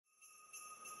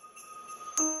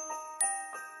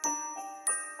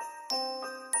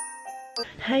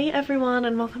Hey everyone,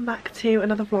 and welcome back to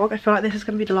another vlog. I feel like this is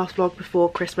going to be the last vlog before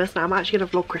Christmas. Now I'm actually going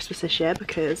to vlog Christmas this year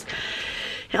because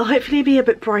it'll hopefully be a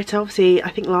bit brighter. Obviously I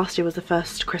think last year was the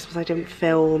first Christmas I didn't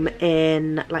film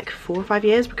in like 4 or 5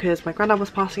 years because my granddad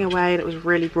was passing away and it was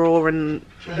really raw and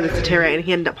he was deteriorating.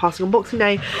 He ended up passing on Boxing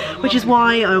Day, which is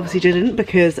why I obviously didn't,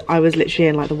 because I was literally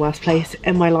in like the worst place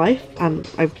in my life and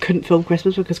I couldn't film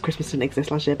Christmas because Christmas didn't exist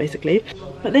last year basically.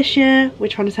 But this year we're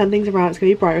trying to turn things around. It's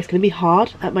going to be brighter. It's going to be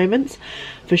hard at moments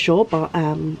for sure, but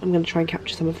I'm going to try and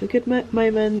capture some of the good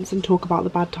moments and talk about the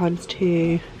bad times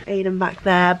too. Aiden back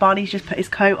there, Barney's just put his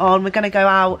coat on. We're going to go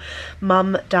out,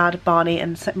 Mum, Dad, Barney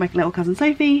and my little cousin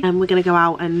Sophie, and we're going to go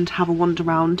out and have a wander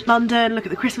around London, look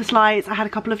at the Christmas lights. I had a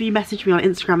couple of you message me on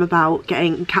Instagram about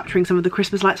capturing some of the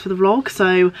Christmas lights for the vlog,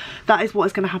 so that is what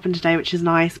is going to happen today, which is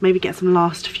nice. Maybe get some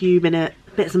last few minute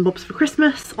bits and bobs for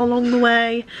Christmas along the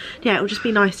way. Yeah, it'll just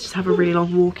be nice to just have a really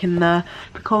long walk in the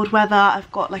cold weather.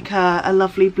 I've got like a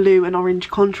lovely blue and orange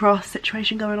contrast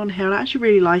situation going on here and I actually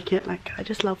really like it. Like, I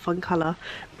just love fun colour.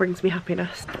 It brings me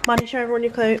happiness. Barney, show everyone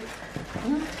your coat.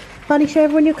 Barney, show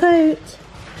everyone your coat.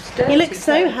 You look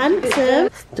so handsome.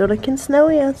 Still looking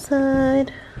snowy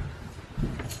outside.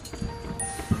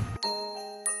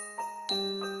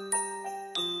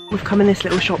 We've come in this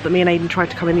little shop that me and Aiden tried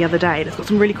to come in the other day. It's got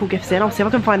some really cool gifts in. I'll see if I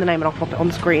can find the name and I'll pop it on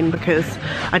screen because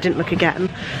I didn't look again.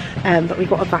 But we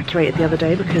got evacuated the other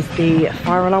day because the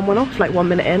fire alarm went off like 1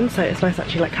 minute in. So it's nice to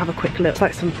actually like have a quick look. It's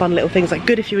like some fun little things, like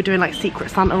good if you were doing like Secret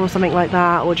Santa or something like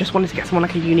that, or just wanted to get someone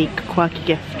like a unique, quirky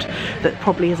gift that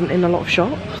probably isn't in a lot of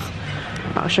shops.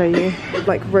 But I'll show you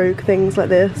like rogue things like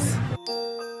this.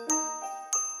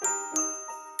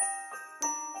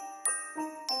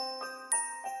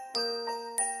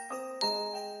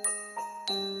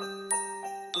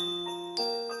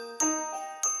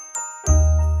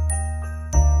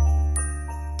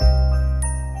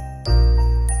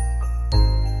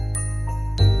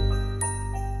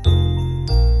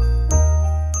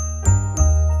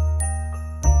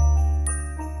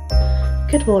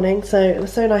 Good morning. So it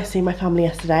was so nice seeing my family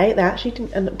yesterday. They actually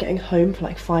didn't end up getting home for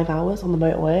like 5 hours on the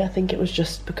motorway. I think it was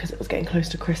just because it was getting close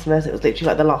to Christmas. It was literally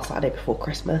like the last Saturday before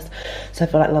Christmas. So I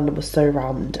feel like London was so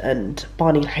rammed and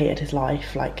Barney hated his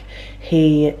life. Like,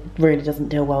 he really doesn't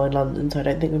deal well in London, so I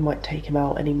don't think we might take him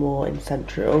out anymore in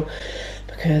Central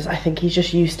because I think he's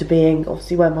just used to being,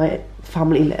 obviously where my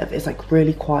family live is like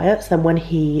really quiet, so then when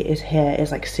he is here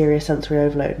it's like serious sensory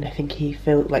overload and I think he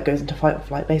goes into fight or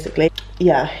flight basically.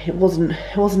 Yeah, it wasn't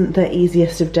the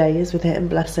easiest of days with him,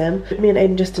 bless him. Me and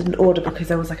Aiden just did an order because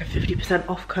there was like a 50%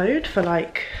 off code for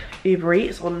like Uber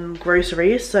Eats on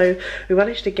groceries, so we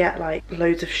managed to get like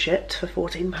loads of shit for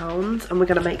 £14 and we're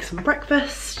gonna make some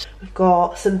breakfast. We've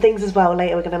got some things as well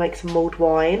later. We're gonna make some mulled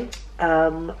wine.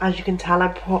 As you can tell,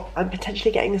 I'm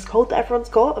potentially getting this cold that everyone's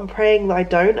got. I'm praying that I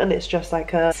don't and it's just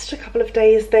like just a couple of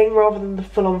days thing rather than the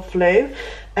full-on flu.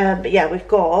 But yeah, we've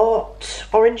got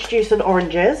orange juice and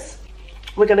oranges.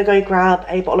 We're gonna go grab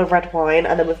a bottle of red wine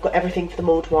and then we've got everything for the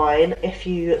mulled wine. If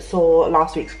you saw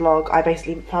last week's vlog, I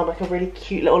basically found like a really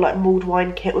cute little like mulled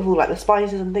wine kit with all like the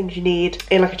spices and things you need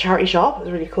in like a charity shop. It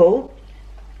was really cool.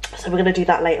 So we're gonna do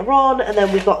that later on, and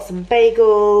then we've got some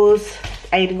bagels.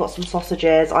 Aiden got some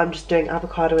sausages. I'm just doing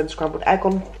avocado and scrambled egg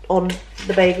on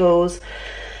the bagels.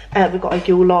 We've got a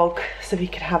Yule log so we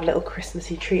could have a little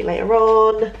Christmassy treat later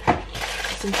on.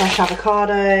 Some fresh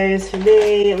avocados for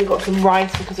me. We've got some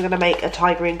rice because we're going to make a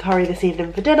Thai green curry this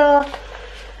evening for dinner.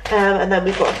 And then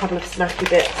we've got a couple of snacky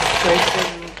bits. So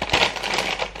some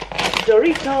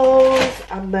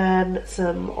Doritos and then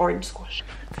some orange squash.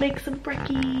 Let's make some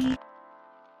brekkie.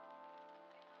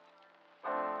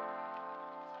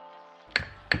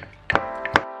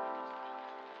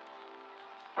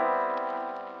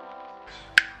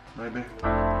 Maybe.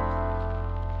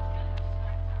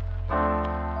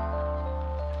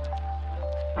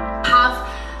 Have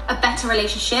a better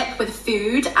relationship with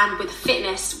food and with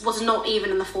fitness was not even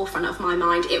in the forefront of my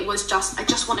mind. It was just, I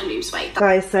just want to lose weight.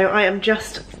 Guys, so I am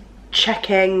just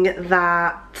checking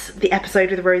that the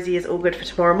episode with Rosie is all good for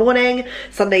tomorrow morning.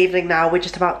 Sunday evening now. We're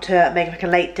just about to make like a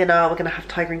late dinner. We're gonna have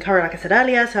Thai green curry like I said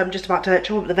earlier, so I'm just about to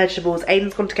chop up the vegetables.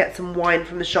 Aiden's gone to get some wine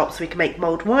from the shop so we can make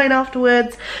mulled wine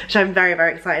afterwards, which I'm very,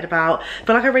 very excited about.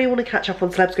 But like, I really want to catch up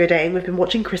on Celebs Go Dating. We've been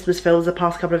watching Christmas films the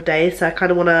past couple of days, so I kind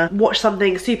of want to watch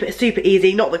something super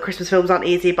easy. Not that Christmas films aren't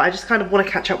easy, but I just kind of want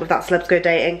to catch up with that Celebs Go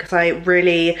Dating because I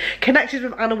really connected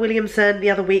with Anna Williamson the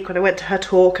other week when I went to her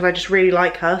talk and I just really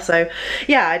like her. So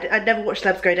yeah, I'd never watched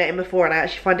Celebs Go Dating before and I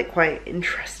actually find it quite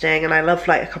interesting, and I love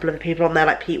like a couple of the people on there,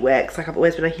 like Pete Wicks. Like, I've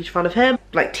always been a huge fan of him,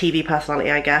 like TV personality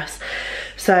I guess.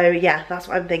 So yeah, that's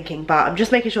what I'm thinking, but I'm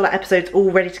just making sure that episode's all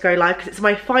ready to go live because it's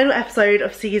my final episode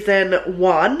of season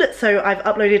 1. So I've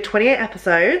uploaded 28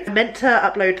 episodes. I meant to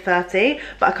upload 30,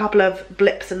 but a couple of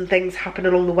blips and things happened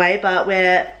along the way, but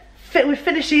we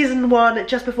finished season 1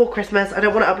 just before Christmas. I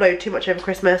don't want to upload too much over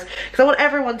Christmas because I want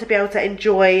everyone to be able to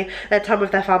enjoy their time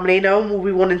with their family. No one will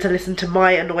be wanting to listen to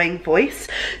my annoying voice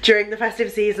during the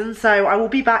festive season. So I will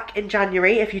be back in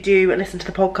January if you do listen to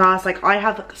the podcast. Like, I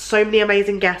have so many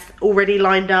amazing guests already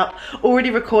lined up, already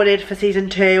recorded for season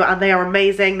 2, and they are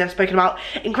amazing. They've spoken about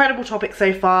incredible topics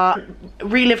so far,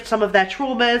 relived some of their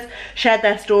traumas, shared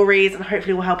their stories, and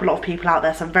hopefully will help a lot of people out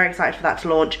there. So I'm very excited for that to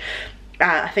launch.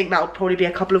 I think that'll probably be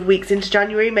a couple of weeks into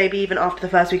January, maybe even after the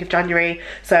first week of January.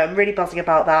 So I'm really buzzing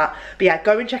about that. But yeah,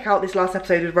 go and check out this last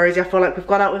episode with Rosie. I feel like we've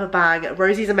gone out with a bang.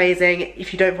 Rosie's amazing.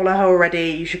 If you don't follow her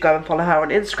already, you should go and follow her on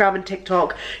Instagram and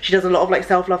TikTok. She does a lot of like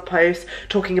self-love posts,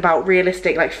 talking about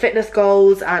realistic like fitness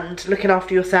goals and looking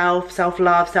after yourself,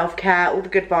 self-love, self-care, all the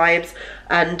good vibes.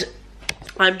 And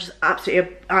I was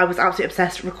absolutely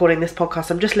obsessed recording this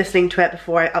podcast. I'm just listening to it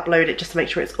before I upload it just to make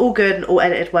sure it's all good and all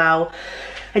edited well.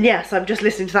 And yeah, so I'm just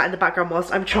listening to that in the background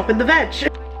whilst I'm chopping the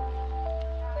veg.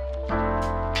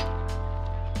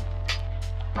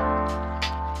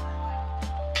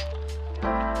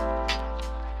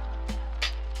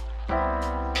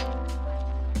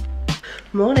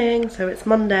 Morning, so it's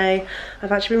Monday.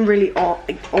 I've actually been really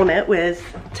on it with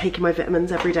taking my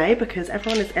vitamins every day because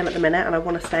everyone is ill at the minute and I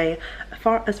want to stay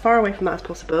as far away from that as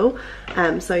possible.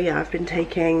 So yeah, I've been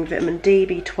taking vitamin D,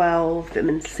 B12,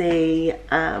 vitamin C,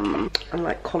 and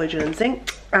like collagen and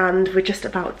zinc. And we're just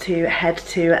about to head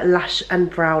to Lash and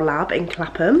Brow Lab in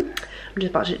Clapham. I'm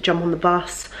just about to jump on the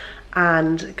bus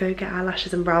and go get our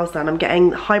lashes and brows done. I'm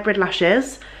getting hybrid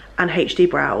lashes and HD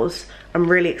brows. I'm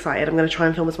really excited. I'm going to try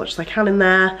and film as much as I can in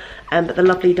there, but the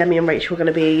lovely Demi and Rachel are going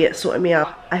to be sorting me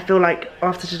out. I feel like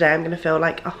after today I'm going to feel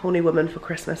like a whole new woman for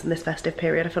Christmas and this festive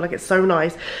period. I feel like it's so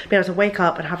nice being able to wake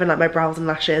up and having like my brows and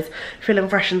lashes, feeling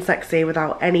fresh and sexy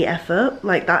without any effort.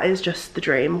 Like, that is just the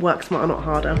dream. Work smarter, not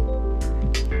harder.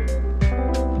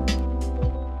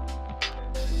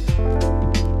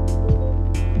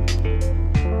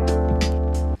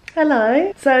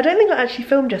 Hello. So I don't think I actually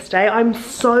filmed yesterday. I'm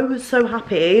so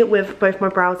happy with both my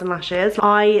brows and lashes.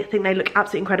 I think they look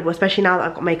absolutely incredible, especially now that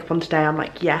I've got makeup on today. I'm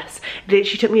like, yes. It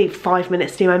literally took me 5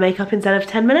 minutes to do my makeup instead of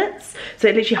 10 minutes. So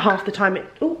it literally half the time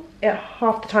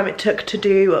it took to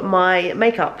do my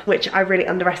makeup, which I really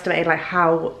underestimated, like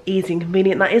how easy and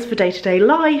convenient that is for day-to-day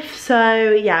life.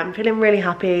 So yeah, I'm feeling really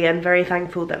happy and very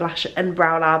thankful that Lash and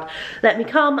Brow Lab let me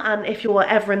come. And if you're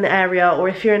ever in the area, or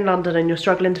if you're in London and you're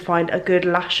struggling to find a good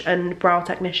lash and brow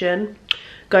technician,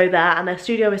 go there. And their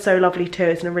studio is so lovely too.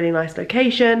 It's in a really nice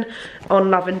location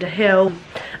on Lavender Hill.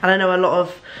 And I know a lot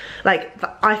of, like,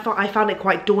 I found it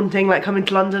quite daunting, like, coming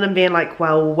to London and being like,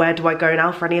 well, where do I go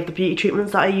now for any of the beauty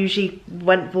treatments that I usually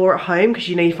went for at home? Because,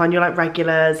 you know, you find your like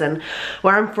regulars, and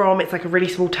where I'm from, it's like a really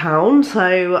small town.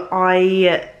 So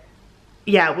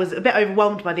yeah, was a bit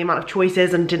overwhelmed by the amount of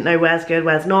choices and didn't know where's good,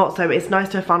 where's not. So it's nice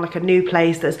to have found like a new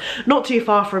place that's not too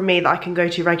far from me that I can go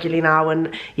to regularly now.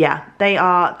 And yeah,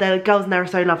 the girls in there are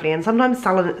so lovely. And sometimes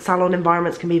salon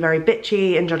environments can be very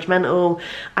bitchy and judgmental,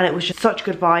 and it was just such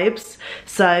good vibes.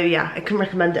 So yeah, I couldn't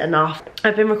recommend it enough.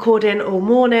 I've been recording all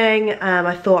morning.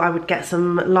 I thought I would get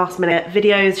some last minute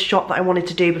videos shot that I wanted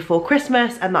to do before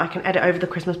Christmas and that I can edit over the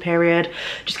Christmas period.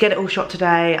 Just get it all shot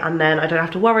today, and then I don't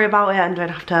have to worry about it and don't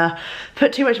have to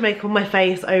put too much makeup on my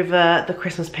face over the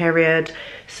Christmas period.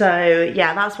 So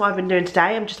yeah, that's what I've been doing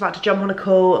today. I'm just about to jump on a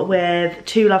call with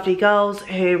 2 lovely girls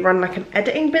who run like an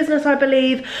editing business, I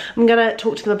believe. I'm gonna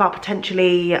talk to them about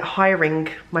potentially hiring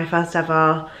my first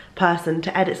ever person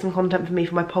to edit some content for me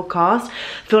for my podcast.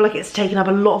 I feel like it's taken up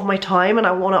a lot of my time, and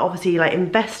I want to obviously like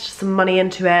invest some money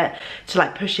into it to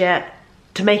like push it,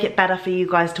 to make it better for you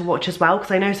guys to watch as well,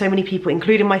 because I know so many people,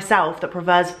 including myself, that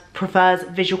prefers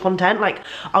visual content. Like,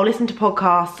 I'll listen to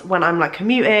podcasts when I'm like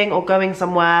commuting or going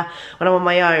somewhere when I'm on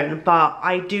my own, but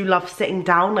I do love sitting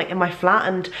down like in my flat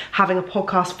and having a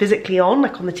podcast physically on,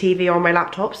 like on the TV or on my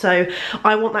laptop. So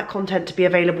I want that content to be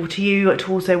available to you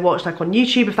to also watch, like on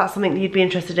YouTube if that's something that you'd be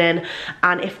interested in,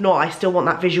 and if not, I still want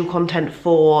that visual content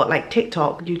for like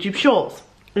TikTok, YouTube Shorts,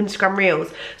 Instagram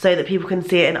Reels, so that people can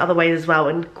see it in other ways as well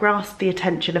and grasp the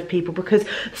attention of people, because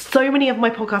so many of my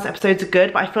podcast episodes are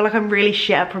good, but I feel like I'm really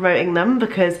shit at promoting them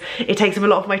because it takes up a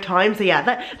lot of my time. So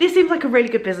yeah, this seems like a really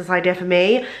good business idea for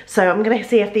me. So I'm gonna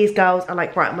see if these girls are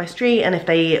like right on my street and if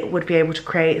they would be able to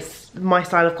create my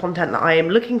style of content that I am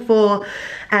looking for.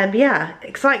 And yeah,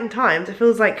 exciting times. It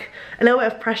feels like a little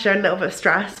bit of pressure and a little bit of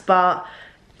stress, but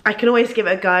I can always give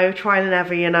it a go, trial and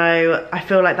error, you know. I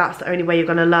feel like that's the only way you're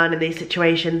going to learn in these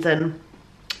situations, and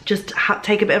just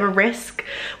take a bit of a risk,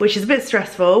 which is a bit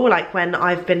stressful, like when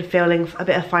I've been feeling a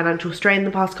bit of financial strain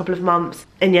the past couple of months,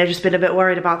 and yeah, just been a bit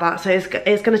worried about that. So it's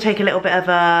going to take a little bit of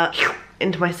a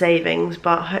into my savings,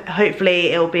 but hopefully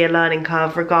it'll be a learning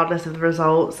curve regardless of the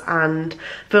results, and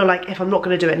feel like if I'm not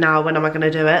going to do it now, when am I going to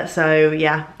do it? So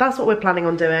yeah, that's what we're planning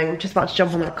on doing. I'm just about to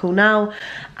jump on that call now,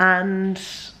 and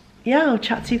yeah, I'll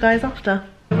chat to you guys after.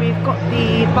 We've got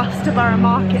the bus to Borough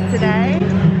Market today.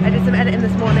 I did some editing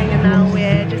this morning, and now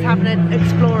we're just having an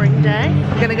exploring day.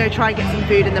 I'm gonna go try and get some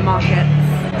food in the markets.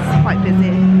 It's quite busy,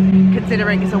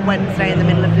 considering it's a Wednesday in the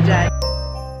middle of the day.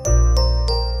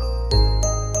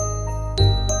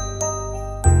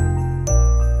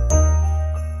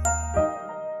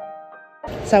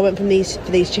 So I went for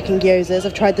these chicken gyozas.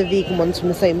 I've tried the vegan ones from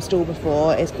the same stall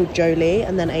before. It's called Jolie,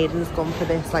 and then Aiden's gone for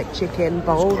this like chicken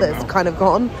bowl that's kind of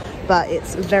gone, but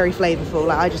it's very flavourful.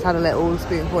 Like I just had a little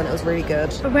spoonful and it was really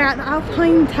good. We're at the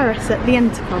Alpine Terrace at the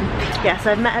Intercom. Yeah,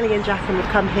 so I've met Ellie and Jack, and we've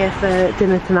come here for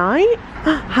dinner tonight.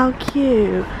 How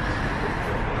cute.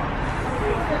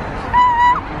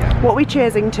 What are we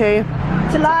cheersing to?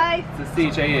 To life. To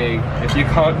CJE. If you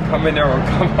can't come in there or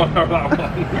come on or that one.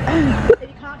 If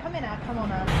you can't come in now, come on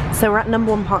now. So we're at number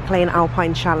 1 Park Lane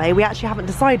Alpine Chalet. We actually haven't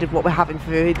decided what we're having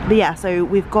for food. But yeah, so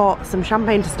we've got some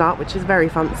champagne to start, which is very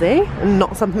fancy, and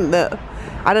not something that,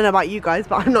 I don't know about you guys,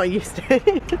 but I'm not used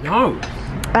to. No.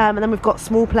 And then we've got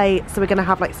small plates, so we're gonna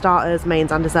have like starters,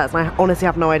 mains and desserts, and I honestly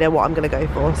have no idea what I'm gonna go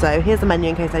for. So here's the menu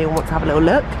in case anyone wants to have a little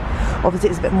look. Obviously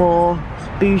it's a bit more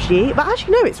bougie, but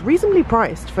actually no, it's reasonably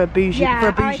priced for a bougie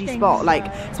spot, so. like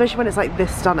especially when it's like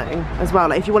this stunning as well.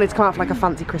 Like if you wanted to come out for like a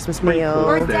fancy Christmas meal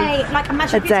Or a date, like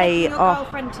imagine if you're taking your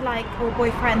girlfriend to like, or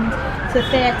boyfriend to the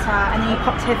theatre, and then you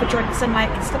popped here for drinks and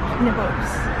like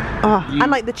nibbles. And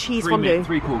like the cheese fondue.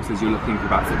 3 courses, you're looking for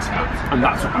about £6, and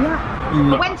that's what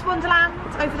Yeah. Went to Wonderland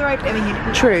over the road. I mean,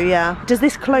 you True, yeah. Does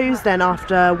this close then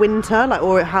after winter, like,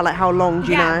 or how long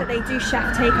do you know? Yeah, they do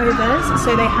chef takeovers.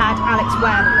 So they had Alex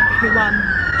Webb, who won.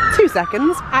 2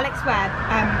 seconds. Alex Webb,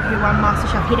 who won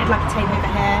MasterChef. He did like a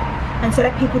takeover here, and so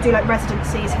like people do like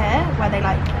residencies here where they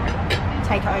like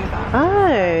take it over.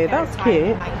 Oh, that's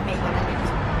cute. Like, make them.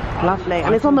 Lovely,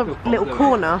 and it's on the little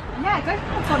corner. Yeah, go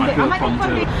for the fondue. I might get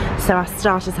fondue. So our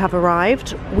starters have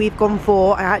arrived. We've gone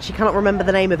for, I actually cannot remember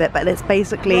the name of it, but it's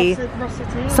basically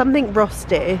something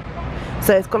rosti.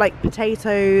 So it's got like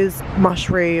potatoes,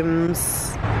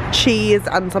 mushrooms, cheese,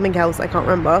 and something else I can't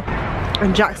remember.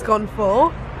 And Jack's gone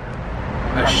for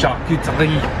a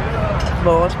charcuterie.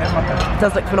 Lord, it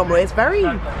does look phenomenal. It's very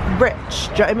rich.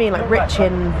 Do you know what I mean? Like rich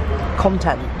in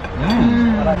content.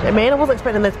 I mean, I wasn't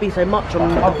expecting there to be so much on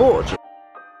the board.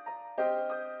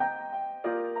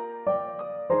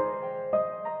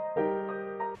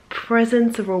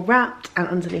 Presents are all wrapped and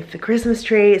underneath the Christmas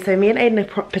tree. So me and Aiden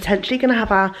are potentially going to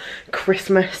have our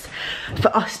Christmas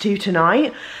for us two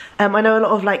tonight. I know a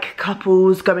lot of like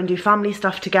couples go and do family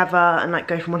stuff together and like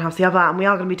go from one house to the other, and we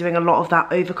are going to be doing a lot of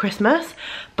that over Christmas.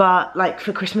 But like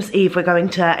for Christmas Eve we're going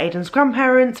to Aiden's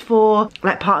grandparents for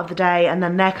like part of the day, and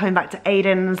then they're coming back to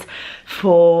Aiden's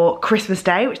for Christmas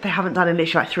Day, which they haven't done in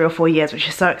literally like 3 or 4 years, which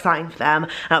is so exciting for them.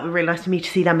 It'll be really nice for me to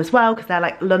see them as well, because they're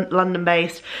like London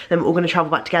based. Then we're all going to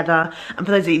travel back together. And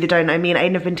for those of you that don't know, me and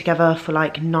Aiden have been together for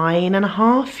like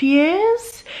 9.5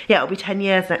 years. Yeah, it'll be 10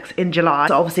 years in July.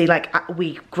 So obviously like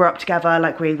we grew up together,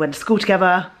 like we went to school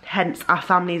together, hence our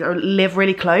families live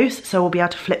really close, so we'll be able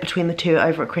to flip between the two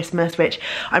over at Christmas, which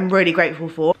I'm really grateful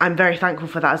for. I'm very thankful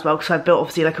for that as well, because I've built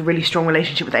obviously like a really strong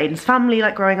relationship with Aiden's family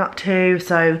like growing up too,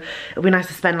 so it'll be nice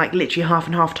to spend like literally half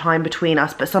and half time between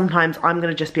us. But sometimes I'm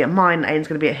gonna just be at mine, Aiden's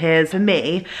gonna be at his. For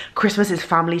me, Christmas is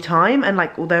family time, and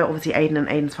like although obviously Aiden and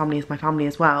Aiden's family is my family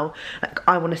as well, like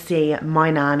I want to see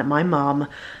my nan, my mum,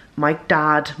 my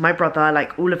dad, my brother,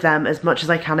 like all of them as much as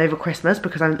I can over Christmas,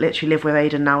 because I literally live with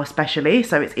Aiden now especially,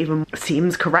 so it's even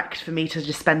seems correct for me to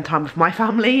just spend time with my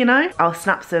family, you know. I'll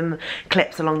snap some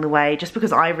clips along the way just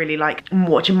because I really like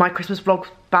watching my Christmas vlogs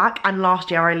back. And last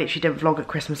year I literally didn't vlog at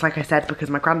Christmas, like I said, because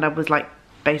my granddad was like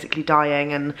basically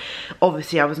dying, and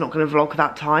obviously I was not going to vlog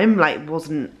that time. Like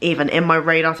wasn't even in my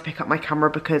radar to pick up my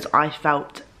camera, because I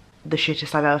felt the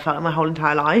shittest I've ever felt in my whole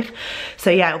entire life. So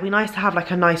yeah, it'll be nice to have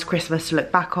like a nice Christmas to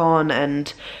look back on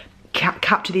and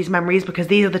capture these memories, because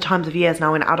these are the times of years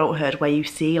now in adulthood where you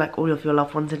see like all of your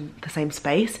loved ones in the same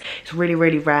space. It's really,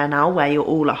 really rare now where you're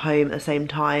all at home at the same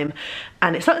time,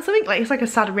 And it's something like, it's like a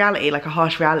sad reality, like a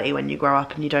harsh reality when you grow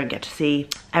up and you don't get to see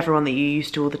everyone that you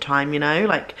used to all the time, you know?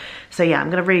 Like, so yeah, I'm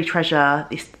gonna really treasure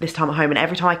this time at home, and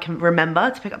every time I can remember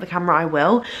to pick up the camera, I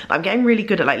will. But I'm getting really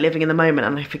good at like living in the moment,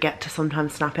 and I forget to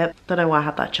sometimes snap it. Don't know why I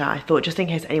had that chat. I thought, just in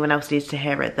case anyone else needs to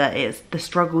hear it, that it's the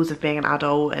struggles of being an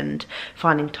adult and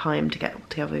finding time to get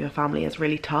together with your family is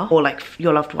really tough. Or like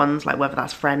your loved ones, like whether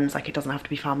that's friends, like it doesn't have to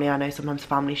be family. I know sometimes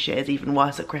family shit is even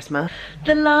worse at Christmas.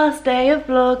 The last day of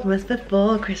Vlogmas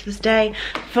before Christmas Day.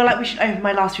 I feel like we should open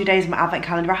my last few days of my advent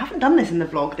calendar. I haven't done this in the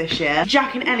vlog this year.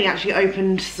 Jack and Ellie actually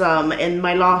opened some in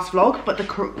my last vlog, but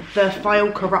the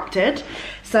file corrupted.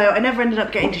 So I never ended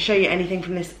up getting to show you anything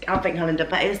from this advent calendar,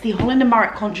 but it's the Holland &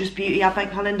 Barrett Conscious Beauty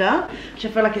advent calendar, which I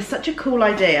feel like is such a cool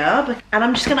idea. And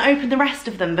I'm just gonna open the rest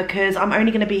of them because I'm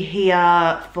only gonna be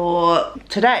here for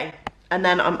today. And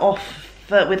then I'm off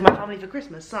with my family for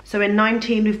Christmas. So in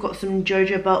 19, we've got some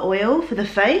jojoba oil for the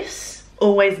face.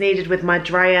 Always needed with my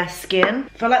drier skin.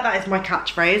 I feel like that is my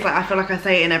catchphrase. Like I feel like I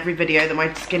say it in every video that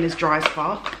my skin is dry as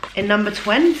fuck. In number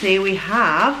 20 we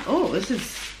have, oh, this is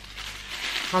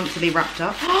fancily wrapped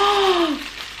up. Oh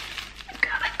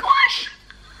my gosh.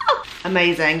 Oh.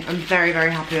 Amazing, I'm very, very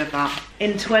happy with that.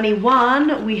 In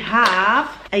 21 we have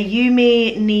a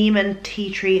Yumi neem and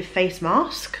tea tree face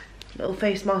mask. Little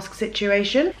face mask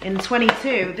situation. In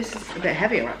 22, this is a bit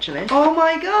heavier actually. Oh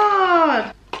my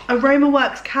god! Aroma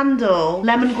Works candle,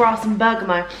 lemongrass and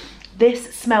bergamot.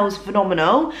 This smells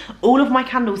phenomenal. All of my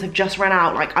candles have just run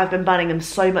out. Like I've been burning them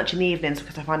so much in the evenings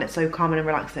because I find it so calming and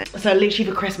relaxing. So literally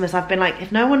for Christmas I've been like,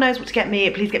 if no one knows what to get me,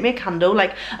 please get me a candle.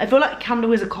 Like I feel like a candle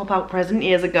was a cop-out present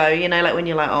years ago, you know, like when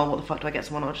you're like, oh, what the fuck do I get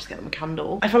someone? I'll just get them a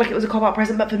candle. I feel like it was a cop-out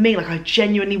present, but for me, like I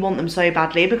genuinely want them so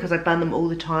badly because I burn them all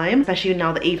the time. Especially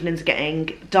now the evenings are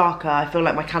getting darker, I feel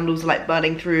like my candles are like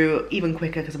burning through even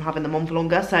quicker because I'm having them on for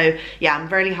longer. So yeah, I'm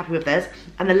very happy with this.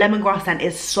 And the lemongrass scent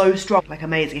is so strong, like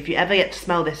amazing. If you ever get to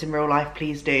smell this in real life,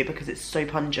 please do, because it's so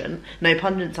pungent. No,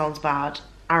 pungent sounds bad.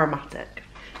 Aromatic.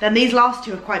 Then these last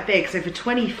two are quite big. So for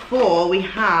 24 we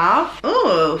have,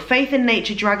 oh, Faith in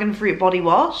Nature Dragon Fruit Body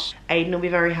Wash. Aiden will be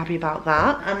very happy about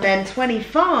that. And then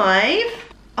 25,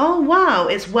 oh wow,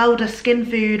 it's Welder Skin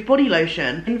Food Body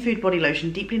Lotion. Skin Food Body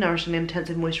Lotion, deeply nourishing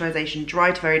intensive moisturization,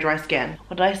 dry to very dry skin.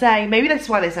 What did I say? Maybe that's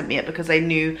why they sent me it, because they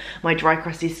knew my dry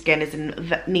crusty skin is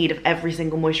in need of every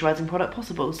single moisturizing product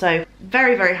possible. So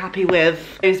very, very happy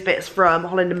with those bits from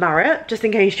Holland & Barrett, just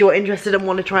in case you're interested and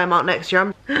want to try them out next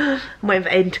year. I'm waiting for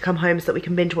Aiden to come home so that we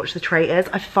can binge watch The Traitors.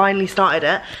 I finally started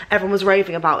it. Everyone was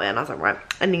raving about it and I was like, right,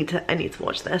 I need to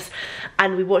watch this.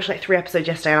 And we watched like 3 episodes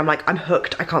yesterday and I'm like, I'm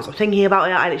hooked. I can't stop thinking about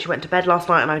it. I literally went to bed last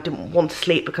night and I didn't want to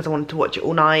sleep because I wanted to watch it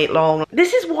all night long.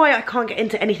 This is why I can't get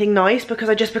into anything nice, because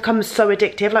I just become so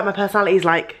addictive. Like my personality is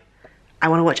like, I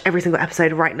want to watch every single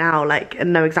episode right now, like,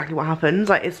 and know exactly what happens.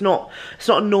 Like it's not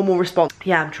a normal response.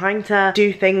 Yeah, I'm trying to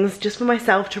do things just for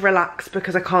myself to relax,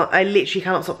 because I literally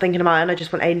cannot stop thinking about it, and I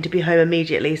just want Aiden to be home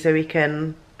immediately so we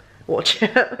can watch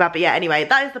it. But yeah, anyway,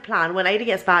 that is the plan. When Aiden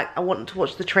gets back, I want to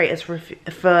watch The Traitors for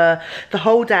the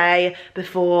whole day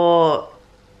before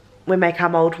we make our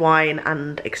mulled wine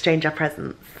and exchange our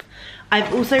presents.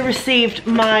 I've also received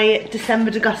my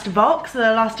December Degusta box, the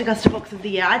last Degusta box of the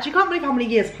year. I actually can't believe how many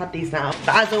years I've had these now.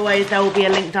 But as always, there will be a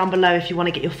link down below if you want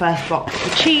to get your first box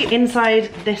for cheap. Inside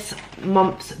this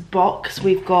month's box,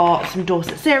 we've got some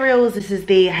Dorset cereals. This is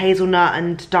the hazelnut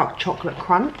and dark chocolate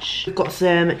crunch. We've got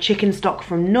some chicken stock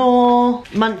from Knorr,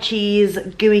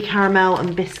 Munchies, gooey caramel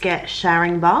and biscuit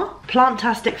sharing bar,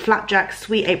 Plantastic flapjack,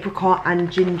 sweet apricot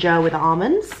and ginger with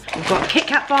almonds. We've got Kit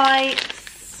Kat bites.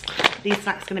 These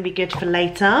snacks are going to be good for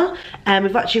later.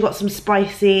 We've actually got some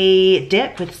spicy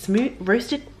dip with smooth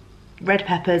roasted red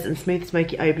peppers and smooth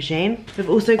smoky aubergine. We've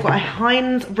also got a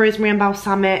Heinz rosemary and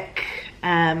balsamic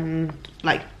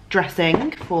like dressing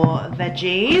for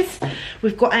veggies.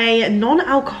 We've got a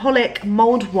non-alcoholic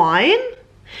mulled wine.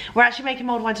 We're actually making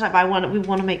mulled wine tonight, but we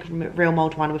want to make real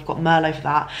mulled wine. We've got Merlot for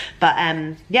that. But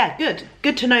yeah,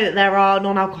 good to know that there are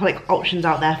non-alcoholic options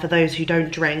out there for those who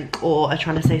don't drink or are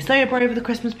trying to stay sober over the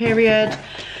Christmas period.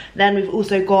 Then we've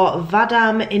also got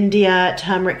Vadam India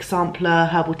turmeric sampler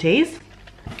herbal teas.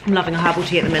 I'm loving a herbal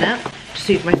tea at the minute to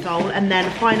soothe my soul. And then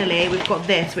finally we've got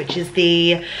this, which is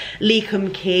the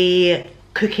Leekum Key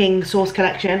cooking sauce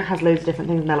collection. It has loads of different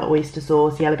things in there, like oyster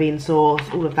sauce, yellow bean sauce,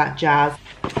 all of that jazz.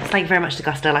 Thank you very much to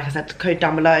Gusto. Like I said, the code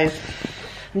down below.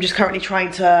 I'm just currently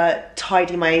trying to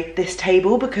tidy this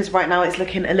table because right now it's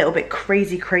looking a little bit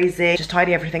crazy. Just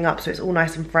tidy everything up so it's all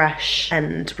nice and fresh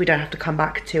and we don't have to come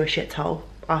back to a shithole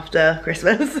after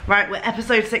Christmas. Right, we're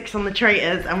episode 6 on The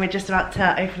Traitors and we're just about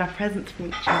to open our presents from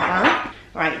each other.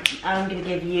 Right, I'm gonna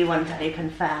give you one to open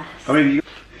first. I mean,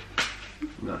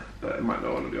 no, but it might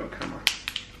not want to be on camera.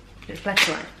 It's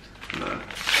specialised. No.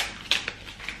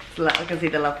 Look, I can see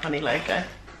the Love Honey logo.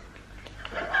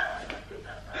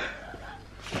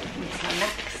 What's our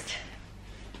next?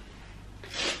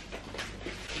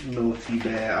 Naughty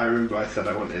bear. I remember I said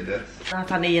I wanted this.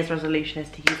 That's our New Year's resolution, is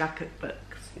to use our cookbooks.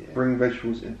 Yeah. Bring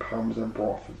vegetables in parmesan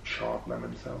broth with charred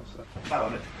lemon salsa. I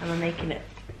want it. And we're making it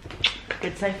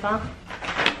good so far.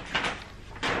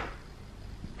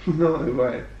 No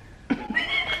way.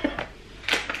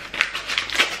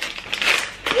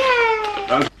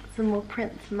 Yay! Some more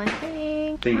prints in my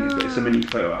thing. It's a mini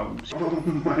photo album. Oh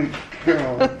my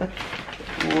god.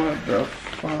 What the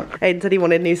fuck? Aiden said he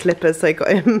wanted new slippers, so I got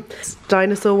him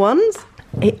dinosaur ones.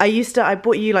 I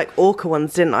bought you like orca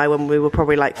ones, didn't I, when we were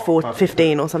probably like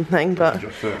 15 or something, but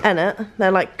innit?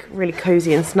 They're like really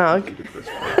cozy and snug.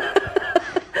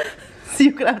 So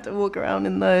you're gonna have to walk around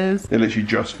in those. They literally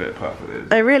just fit perfectly.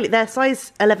 Oh really? They're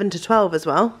size 11 to 12 as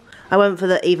well. I went for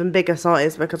the even bigger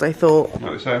size because I thought...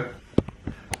 Like so.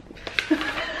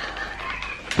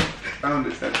 Found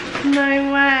it, Stephanie.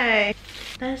 No way.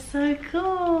 They're so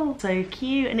cool. So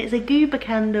cute. And it's a goober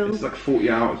candle. It's like 40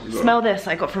 hours as well. Smell this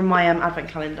I got from my advent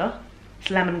calendar. It's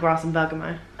lemongrass and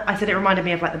bergamot. I said it reminded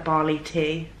me of like the barley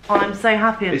tea. Oh, I'm so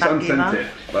happy with that goober. It's unscented,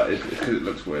 but it's because it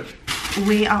looks weird.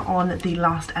 We are on the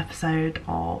last episode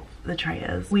of The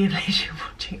Traitors. We have literally been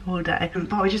watching all day.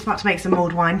 But we're just about to make some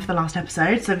mulled wine for the last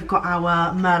episode. So we've got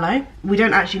our Merlot. We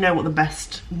don't actually know what the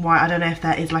best wine, I don't know if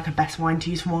there is like a best wine to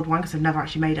use for mulled wine because I've never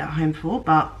actually made it at home before.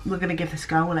 But we're going to give this a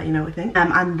go, we'll let you know what we think.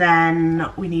 And then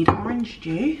we need orange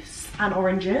juice and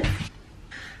oranges.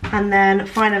 And then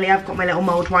finally I've got my little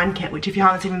mulled wine kit, which if you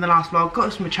haven't seen in the last vlog, got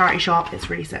this from a charity shop. It's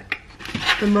really sick.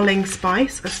 The mulling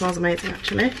spice, it smells amazing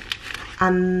actually.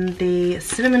 And the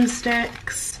cinnamon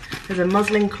sticks. There's a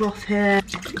muslin cloth here.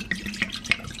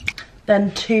 Then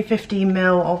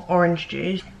 250ml of orange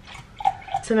juice.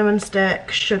 Cinnamon stick,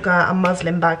 sugar, a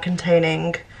muslin bag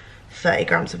containing 30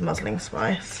 grams of muslin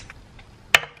spice.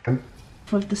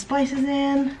 With the spices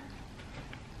in.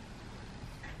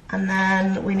 And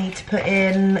then we need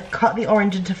to cut the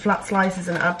orange into flat slices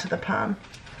and add to the pan.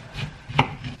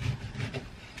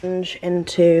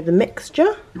 Into the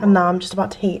mixture. And now I'm just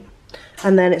about to heat.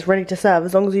 And then it's ready to serve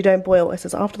as long as you don't boil. It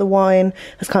says after the wine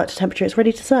has come to temperature, it's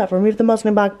ready to serve. Remove the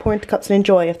muslin bag, pour into cups and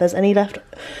enjoy. If there's any left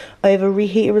over,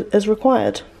 reheat as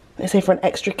required. They say for an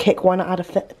extra kick, why not add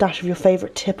a dash of your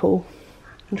favourite tipple?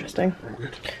 Interesting.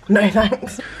 No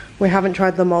thanks. We haven't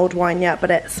tried the mulled wine yet,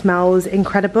 but it smells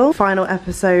incredible. Final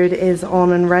episode is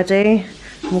on and ready.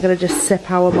 I'm gonna just sip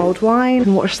our mulled wine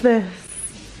and watch this.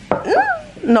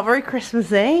 Not very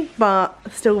Christmassy, but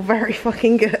still very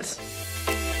fucking good.